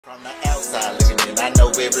From the outside looking in, I know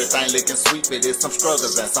everything looking sweet, but there's some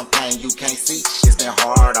struggles and some pain you can't see. It's been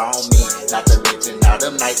hard on me, not to mention all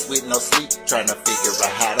them nights with no sleep, trying to figure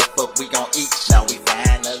out how the fuck we gon' eat. Now we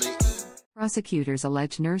finally eat. Prosecutors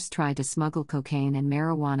allege nurse tried to smuggle cocaine and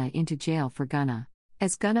marijuana into jail for Gunna.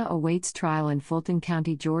 As Gunna awaits trial in Fulton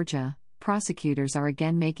County, Georgia, prosecutors are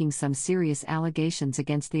again making some serious allegations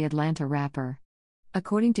against the Atlanta rapper.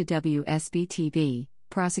 According to WSB-TV,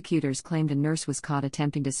 prosecutors claimed a nurse was caught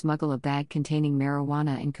attempting to smuggle a bag containing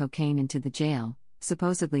marijuana and cocaine into the jail,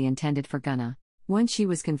 supposedly intended for Gunna. Once she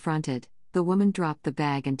was confronted, the woman dropped the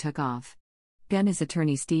bag and took off. Gunna's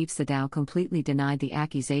attorney Steve Sadow completely denied the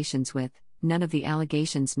accusations with, "None of the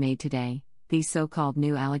allegations made today, these so-called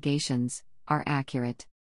new allegations, are accurate."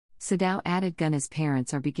 Sadow added Gunna's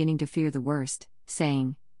parents are beginning to fear the worst,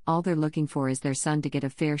 saying, "All they're looking for is their son to get a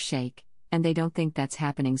fair shake, and they don't think that's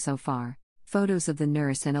happening so far." Photos of the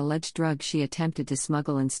nurse and alleged drugs she attempted to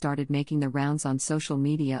smuggle in started making the rounds on social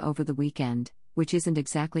media over the weekend, which isn't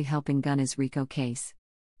exactly helping Gunna's RICO case.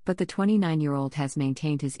 But the 29-year-old has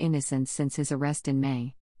maintained his innocence since his arrest in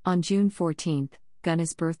May. On June 14,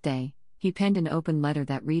 Gunna's birthday, he penned an open letter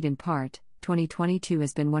that read in part, "2022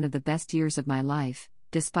 has been one of the best years of my life,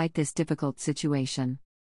 despite this difficult situation.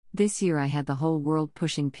 This year I had the whole world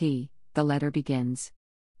pushing P," the letter begins.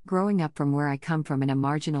 "Growing up from where I come from in a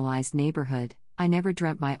marginalized neighborhood, I never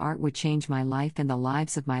dreamt my art would change my life and the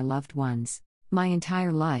lives of my loved ones. My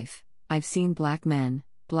entire life, I've seen black men,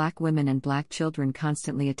 black women and black children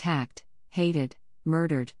constantly attacked, hated,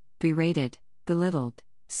 murdered, berated, belittled,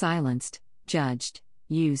 silenced, judged,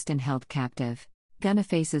 used and held captive." Gunna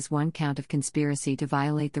faces one count of conspiracy to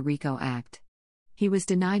violate the RICO Act. He was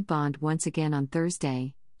denied bond once again on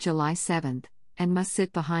Thursday, July 7, and must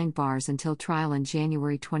sit behind bars until trial in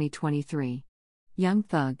January 2023. Young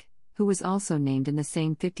Thug, who was also named in the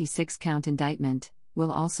same 56-count indictment,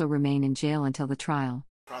 will also remain in jail until the trial.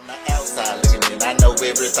 From the outside looking in, I know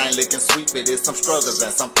everything looking sweet, but there's some struggles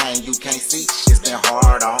and some pain you can't see. It's been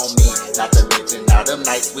hard on me, not to mention all them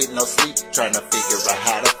nights with no sleep, trying to figure out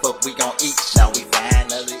how the fuck we gon' eat. Now we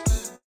finally